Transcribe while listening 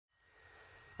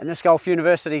And this Golf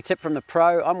University tip from the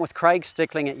pro, I'm with Craig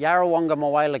Stickling at Yarrawonga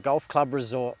Mulwala Golf Club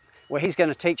Resort, where he's going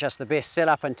to teach us the best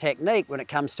setup and technique when it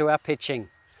comes to our pitching.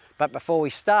 But before we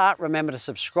start, remember to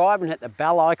subscribe and hit the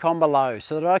bell icon below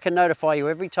so that I can notify you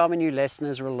every time a new lesson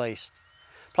is released.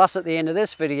 Plus at the end of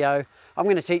this video, I'm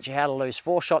going to teach you how to lose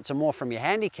 4 shots or more from your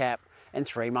handicap in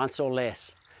 3 months or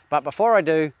less. But before I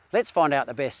do, let's find out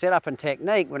the best setup and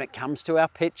technique when it comes to our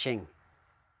pitching.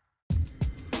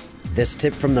 This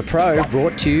tip from the pro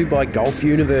brought to you by Golf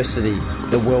University,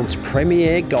 the world's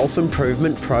premier golf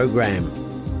improvement program.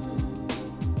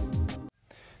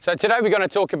 So today we're going to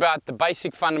talk about the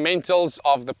basic fundamentals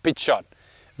of the pitch shot.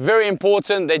 Very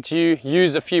important that you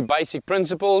use a few basic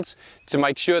principles to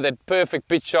make sure that perfect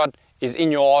pitch shot is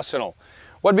in your arsenal.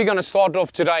 What we're going to start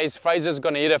off today is Fraser's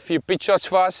going to hit a few pitch shots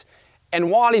for us. And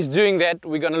while he's doing that,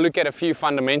 we're going to look at a few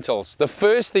fundamentals. The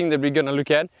first thing that we're going to look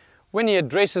at, when he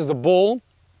addresses the ball,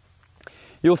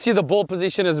 you'll see the ball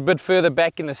position is a bit further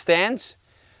back in the stance.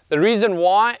 The reason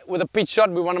why, with a pitch shot,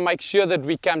 we want to make sure that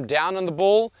we come down on the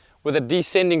ball with a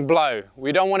descending blow.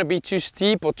 We don't want to be too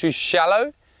steep or too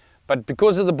shallow, but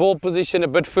because of the ball position a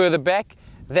bit further back,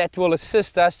 that will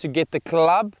assist us to get the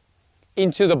club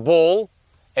into the ball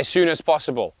as soon as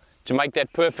possible, to make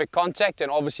that perfect contact,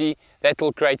 and obviously that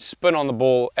will create spin on the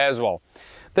ball as well.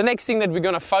 The next thing that we're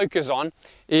going to focus on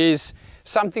is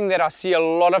something that I see a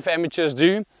lot of amateurs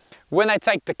do. When they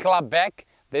take the club back,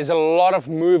 there's a lot of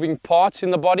moving parts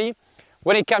in the body.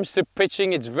 When it comes to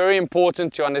pitching, it's very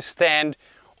important to understand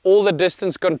all the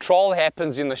distance control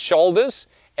happens in the shoulders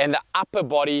and the upper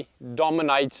body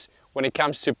dominates when it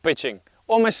comes to pitching,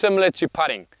 almost similar to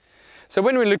putting. So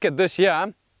when we look at this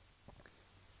here,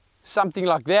 something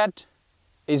like that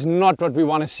is not what we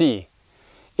want to see.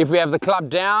 If we have the club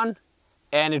down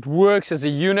and it works as a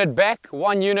unit back,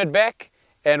 1 unit back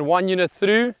and 1 unit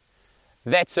through,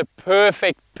 that's a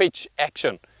perfect pitch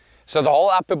action. So the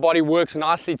whole upper body works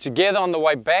nicely together on the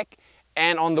way back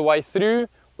and on the way through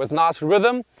with nice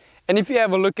rhythm. And if you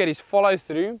have a look at his follow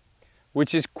through,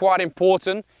 which is quite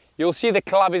important, you'll see the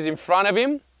club is in front of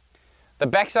him, the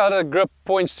backside of the grip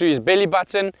points to his belly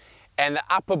button, and the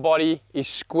upper body is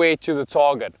square to the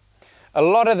target. A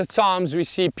lot of the times we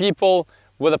see people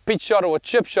with a pitch shot or a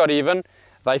chip shot even,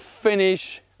 they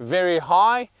finish very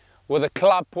high with a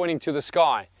club pointing to the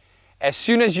sky. As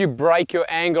soon as you break your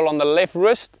angle on the left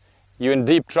wrist, you're in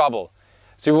deep trouble.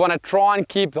 So we want to try and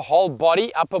keep the whole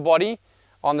body, upper body,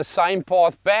 on the same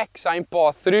path back, same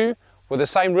path through, with the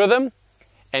same rhythm,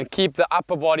 and keep the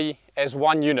upper body as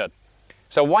 1 unit.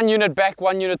 So 1 unit back,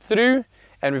 1 unit through,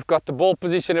 and we've got the ball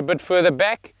position a bit further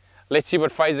back. Let's see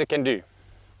what Fraser can do.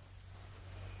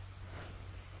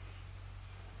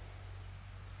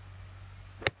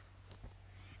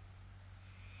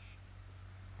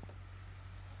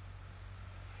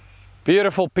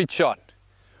 Beautiful pitch shot.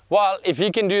 Well, if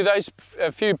you can do those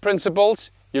few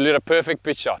principles, you'll hit a perfect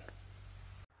pitch shot.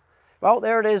 Well,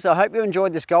 there it is. I hope you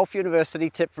enjoyed this Golf University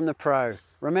tip from the pro.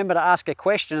 Remember to ask a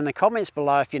question in the comments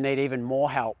below if you need even more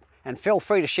help. And feel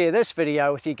free to share this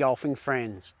video with your golfing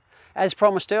friends. As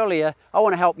promised earlier, I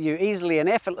want to help you easily and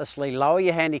effortlessly lower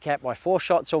your handicap by 4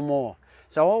 shots or more.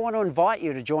 So I want to invite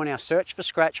you to join our Search for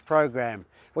Scratch program,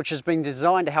 which has been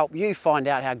designed to help you find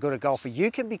out how good a golfer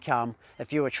you can become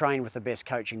if you are trained with the best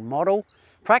coaching model,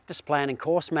 practice plan and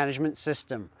course management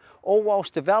system, all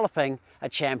whilst developing a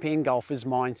champion golfer's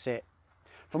mindset.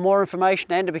 For more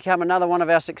information and to become another one of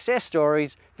our success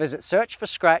stories, visit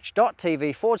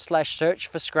searchforscratch.tv/search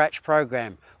for scratch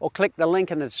program or click the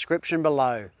link in the description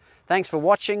below. Thanks for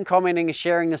watching, commenting and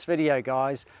sharing this video,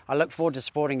 guys. I look forward to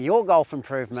supporting your golf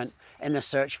improvement in the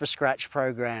Search for Scratch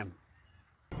program.